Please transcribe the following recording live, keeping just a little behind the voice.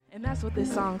And that's what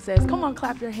this song says. Come on,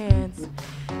 clap your hands.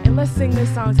 And let's sing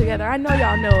this song together. I know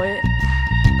y'all know it.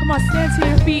 Come on, stand to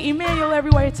your feet. Emmanuel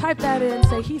everywhere. Type that in and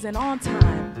say, he's an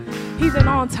on-time. He's an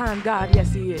on-time God.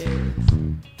 Yes, he is.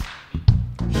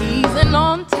 He's an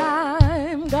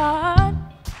on-time God.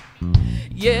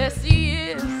 Yes, he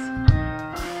is.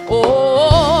 Oh.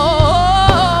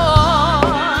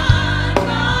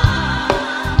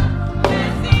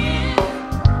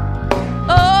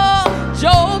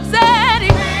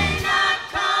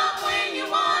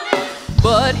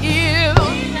 But he'll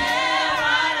be there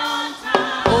right on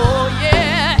time. Oh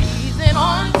yeah, he's an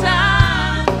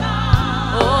on-time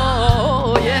God.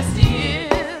 Oh yes he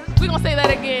is. We're gonna say that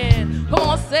again. Come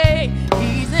on, say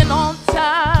he's an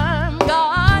on-time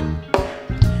God.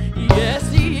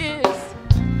 Yes he is.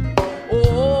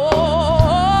 Oh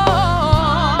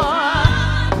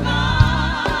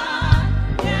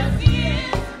God. Yes he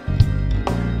is.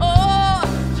 Oh,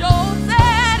 Job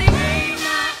said he may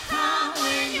not come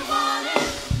when you want it,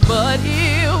 but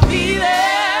he'll be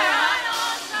there right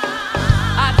on time.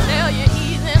 I tell you,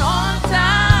 he's an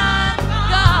on-time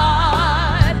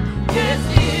God. Yes,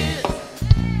 he is.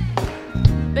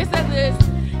 They said this,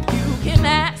 you can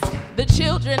ask the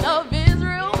children of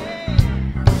Israel,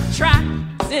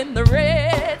 tracks in the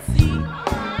Red Sea,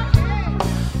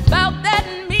 about that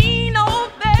mean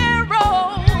old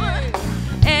Pharaoh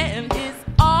and his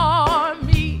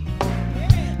army.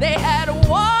 They had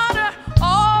water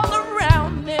all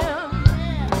around them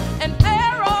and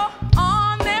Pharaoh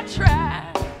on their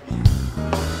track.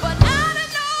 But out of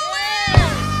nowhere,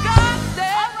 God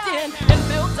stepped in and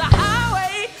built a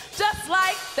highway just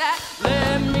like that.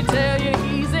 Let me tell you,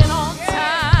 he's an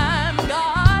on-time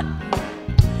God.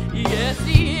 Yes,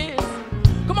 he is.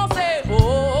 Come on, say, oh,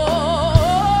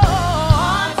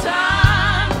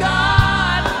 on-time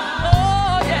God.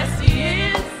 Oh, yes, he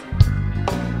is.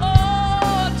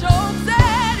 Oh, Job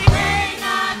said he may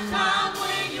not come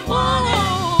when you want it,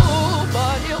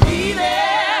 but he'll be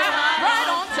there right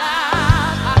on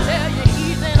time. I tell you,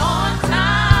 he's an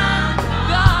on-time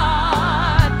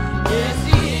God. Yes,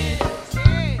 he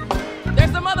is.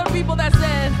 There's some other people that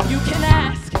said you can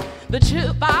ask the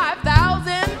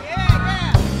 5,000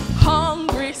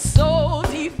 hungry souls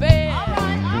he fed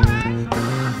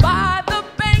by the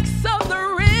banks of the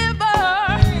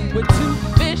river with 2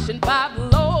 fish and 5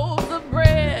 loaves of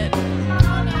bread.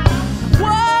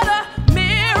 What a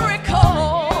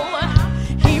miracle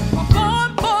he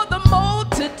performed for the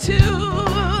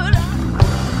multitude.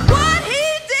 What he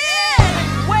did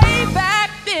way back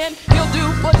then, he'll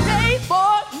do today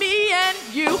for me and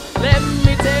you. Let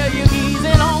me tell you, he's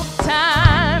an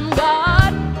on-time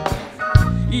God.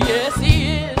 Yes, he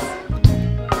is.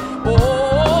 Oh,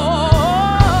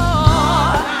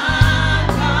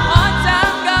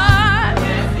 on-time God.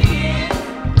 Yes, he is.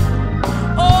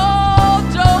 Oh,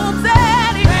 Job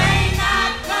said he may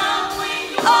not come when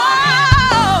you want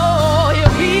it.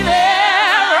 He'll be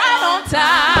there right on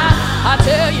time. I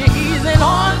tell you, he's an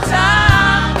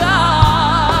on-time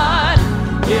God.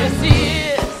 Yes, he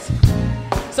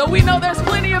is. So we know there's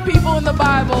plenty of people in the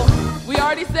Bible. We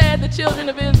already said the children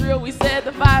of Israel. We said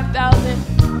the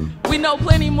 5,000. We know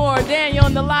plenty more. Daniel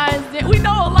and the lions. We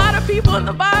know a lot of people in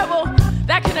the Bible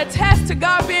that can attest to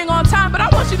God being on time. But I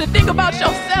want you to think about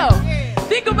yourself.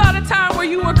 Think about a time where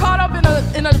you were caught up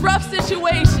in a rough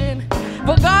situation,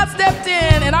 but God stepped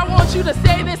in, and I want you to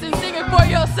say this and sing it for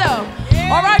yourself.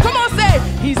 All right, come on, say,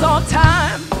 he's on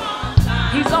time.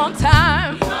 He's on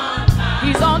time.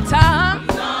 He's on time.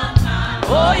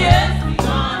 Oh, yes.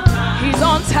 He's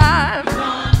on time.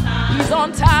 He's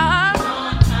on time.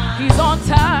 He's on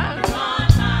time.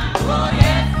 Oh,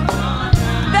 yes.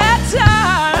 That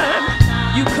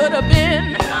time you could have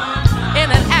been in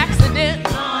an accident,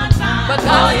 but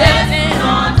God stepped in.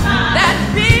 That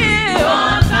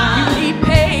bill you need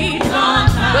paid,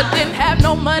 but didn't have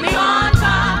no money.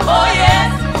 Oh,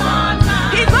 yes.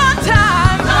 He's on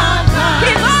time.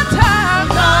 He's on time.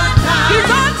 He's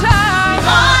on time.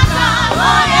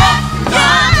 Oh, yes.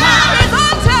 He's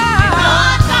on time.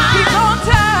 He's on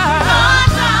time.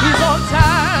 He's on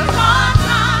time.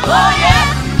 Oh, yes.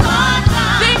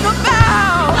 Think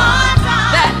about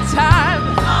that time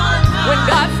when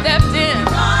God stepped in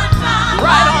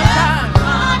right on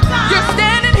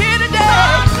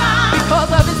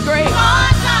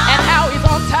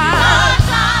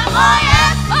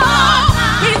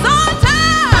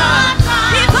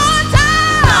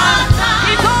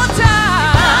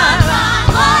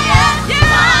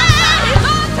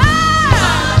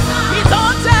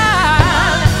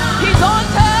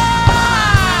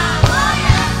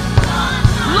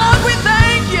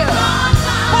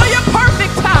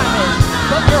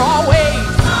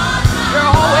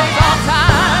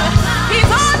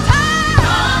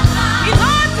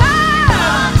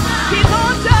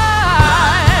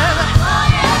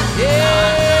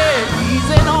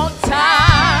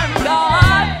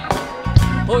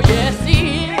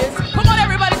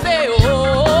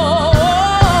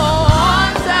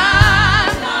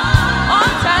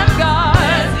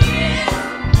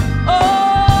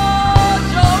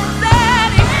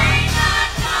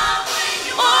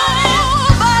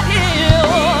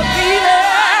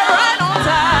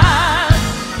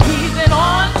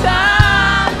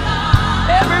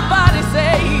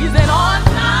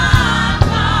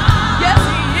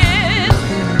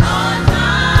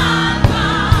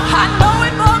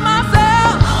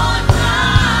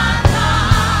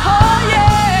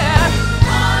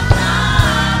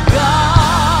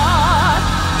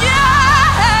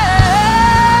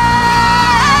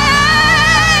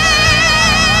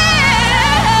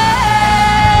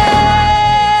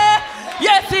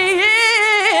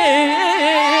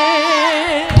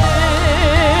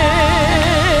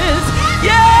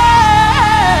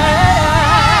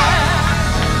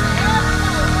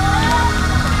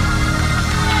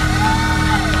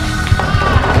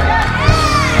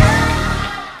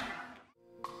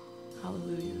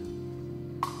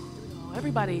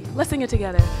everybody, let's sing it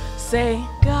together. Say,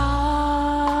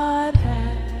 God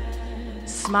has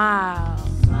smiled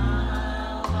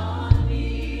on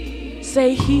me.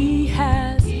 Say, He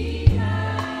has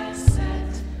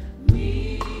set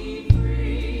me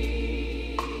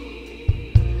free.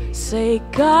 Say,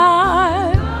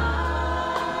 God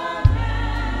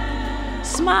has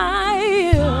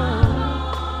smiled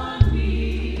on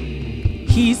me.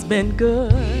 He's been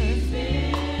good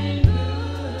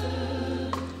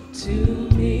to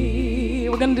me.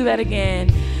 We're gonna do that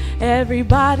again.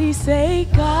 Everybody say,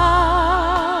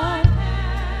 God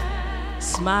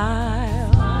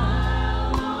smile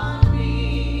on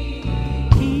me.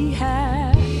 He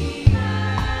has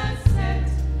set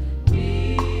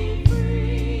me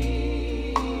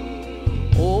free.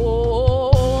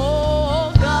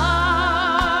 Oh,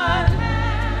 God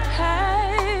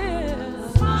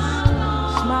has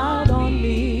smiled on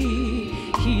me.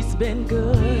 He's been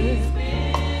good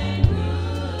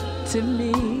to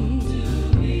me.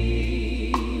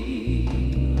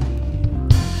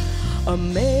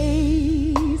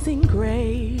 Amazing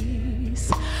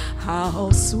grace, how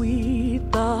sweet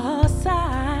the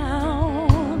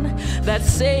sound that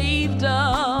saved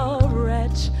a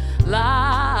wretch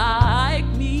like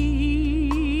me.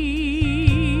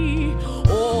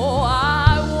 Oh,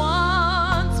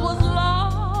 I once was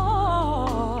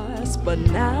lost, but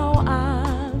now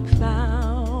I'm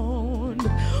found.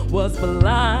 Was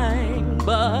blind,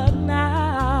 but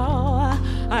now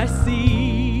I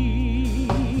see.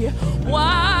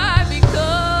 Why?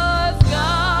 Because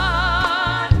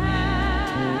God,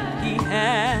 He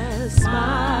has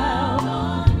smiled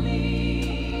on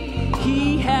me.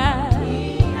 He has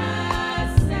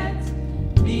set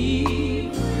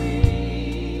me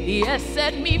free. He has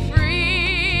set me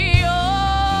free. Oh,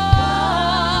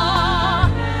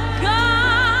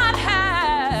 God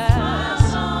has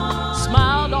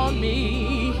smiled on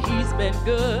me. He's been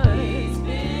good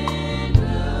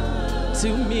to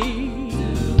me.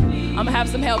 I'm gonna have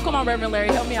some help. Come on, Reverend Larry,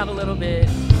 help me out a little bit.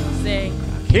 Sing.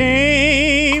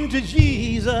 Came to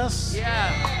Jesus,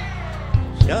 Yeah.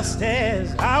 just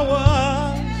as I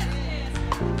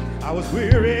was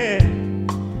weary,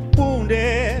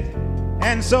 wounded,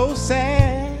 and so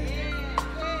sad.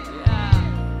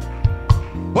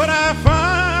 But I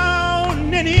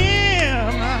found in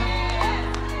Him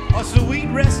a sweet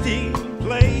resting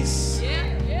place.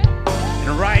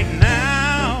 And right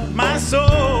now, my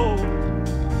soul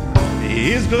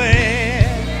is glad.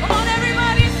 Come on,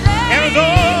 everybody, say. And it's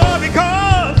all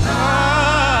because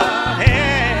God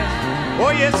has, oh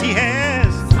yes, He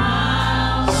has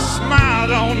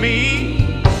smiled on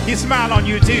me. He smiled on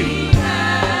you too.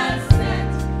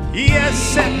 He has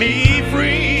set me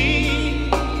free.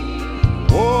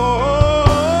 Oh,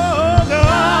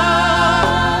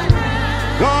 God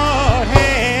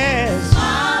has.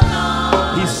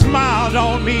 He smiled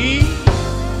on me,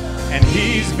 and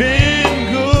He's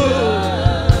been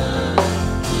good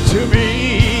to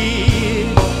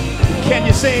me. Can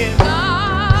you say it? God,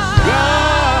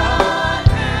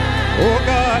 oh,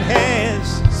 God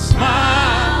has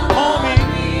smiled on me.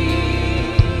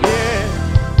 Yeah,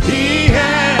 He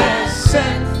has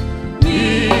set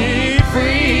me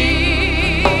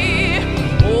free.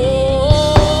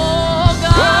 Oh,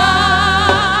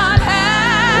 God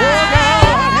has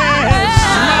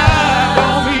smiled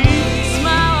on me.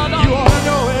 Smiled on You ought to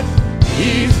know it.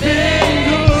 He's been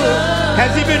good.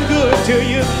 Has He been good to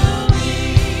you?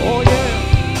 Oh, yeah.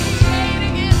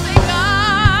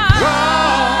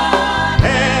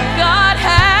 God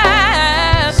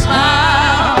has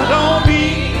smiled on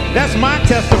me. That's my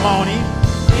testimony.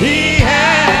 He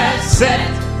has set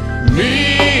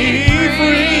me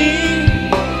free.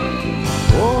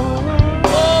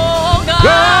 Oh,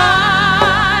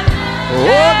 God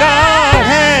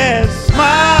has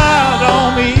smiled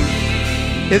on me.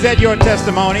 Is that your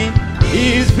testimony?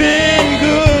 He's been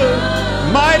good,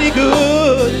 mighty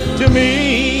good to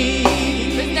me.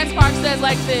 This next part says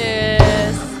like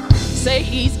this. Say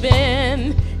He's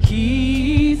been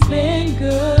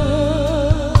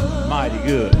good. Mighty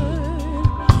good.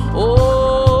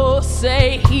 Oh,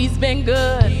 say He's been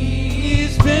good.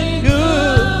 He's been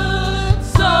good.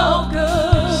 So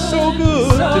good. So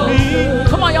good to me.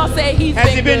 Come on, y'all, say He's Has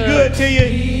been He been good to you?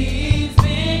 He's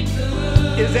been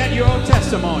good. Is that your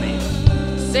testimony?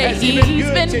 Say Has He He's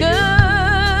been been good to you?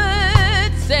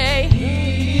 good. Say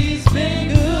He's been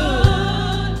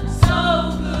good. So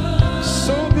good.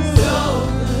 So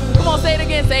good. Come on, say it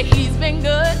again. Say He's been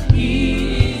good.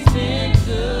 He's been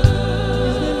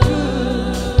good.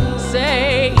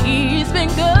 Say He's been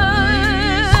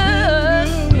good.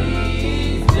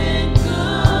 He's been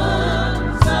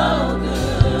good. So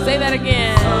good. Say that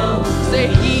again. Say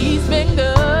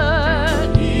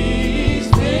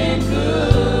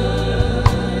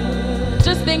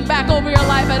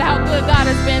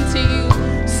has been to you.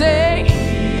 Say,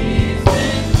 He's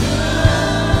been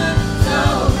good, so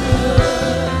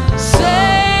good.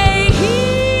 Say,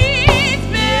 He's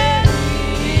been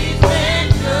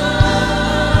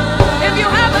good. If you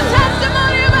have a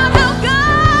testimony about how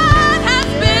God has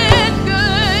been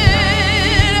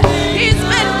good, He's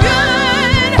been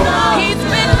good. He's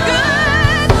been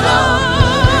good. So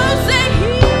say,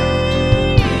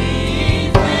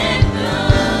 He's been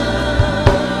good.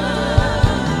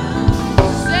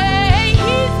 Say,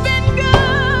 He's been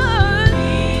good.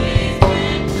 He's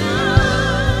been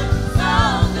good. So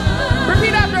good.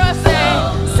 Repeat after us.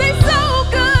 Say, so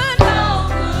good.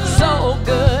 So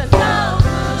good.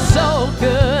 So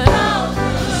good.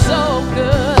 So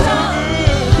good.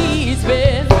 He's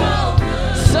been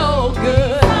so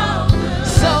good.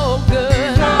 So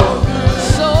good.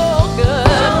 So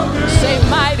good. Say,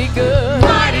 mighty good.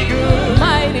 Mighty good.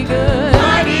 Mighty good.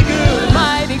 Mighty good.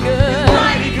 Mighty good.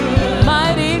 Mighty good.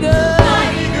 Mighty good.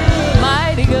 Mighty good.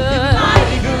 Mighty good.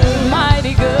 Mighty good.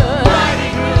 Mighty good. Mighty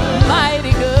good.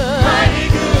 Mighty good. Mighty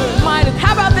good. Mighty.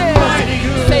 How about this? Mighty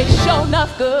good. Say, show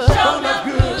enough good. Show enough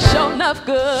good. Show enough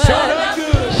good. Show enough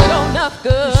good. Show enough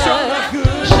good. Show enough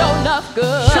good. Show enough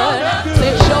good. Show enough good.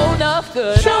 Say, show enough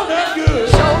good. Show enough good.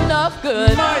 Show enough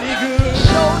good. Mighty good.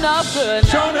 Show enough good.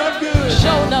 Show enough good.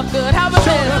 Show enough good. How about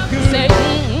Show enough this? good. Say,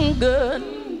 good.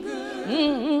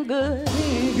 Good.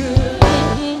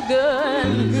 Good.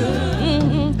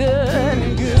 Good.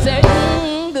 Say,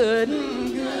 good.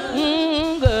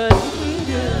 Good.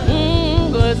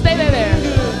 Good. Stay there.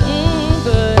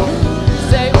 Good.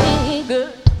 Say, good.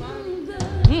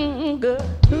 Good.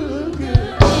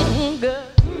 Good.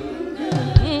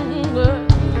 Good.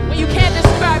 When you can't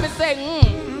describe it, say,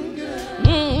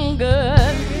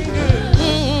 good.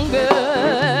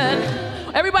 Good.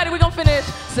 Everybody, we're gonna finish.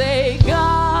 Say,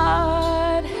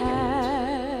 God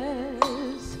has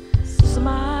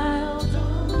smiled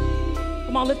on me.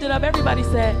 Come on, lift it up. Everybody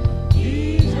say,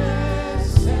 He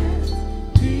has set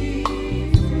me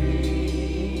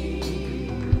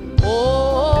free.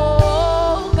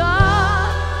 Oh,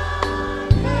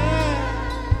 God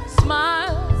has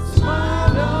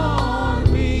smiled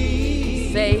on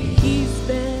me. Say, He's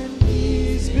been good.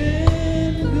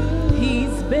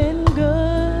 He's been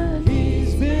good.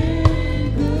 He's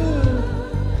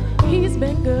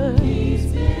been good.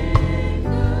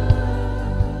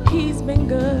 He's been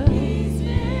good.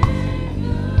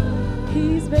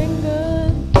 He's been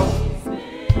good.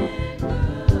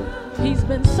 He's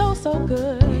been so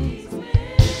good.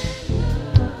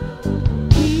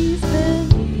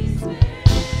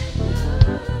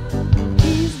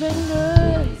 He's been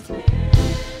good.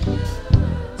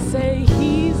 Say,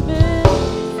 He's been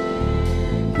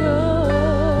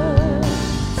good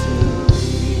to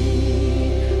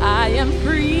me. I am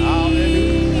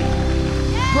free.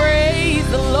 Praise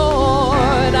the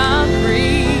Lord, I'm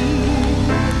free.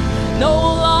 No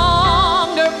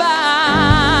longer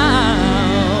bound.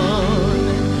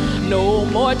 No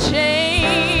more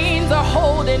chains are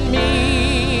holding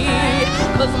me.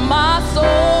 'Cause my soul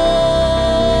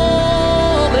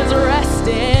is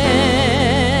resting.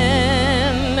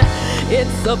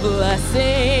 It's a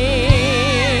blessing.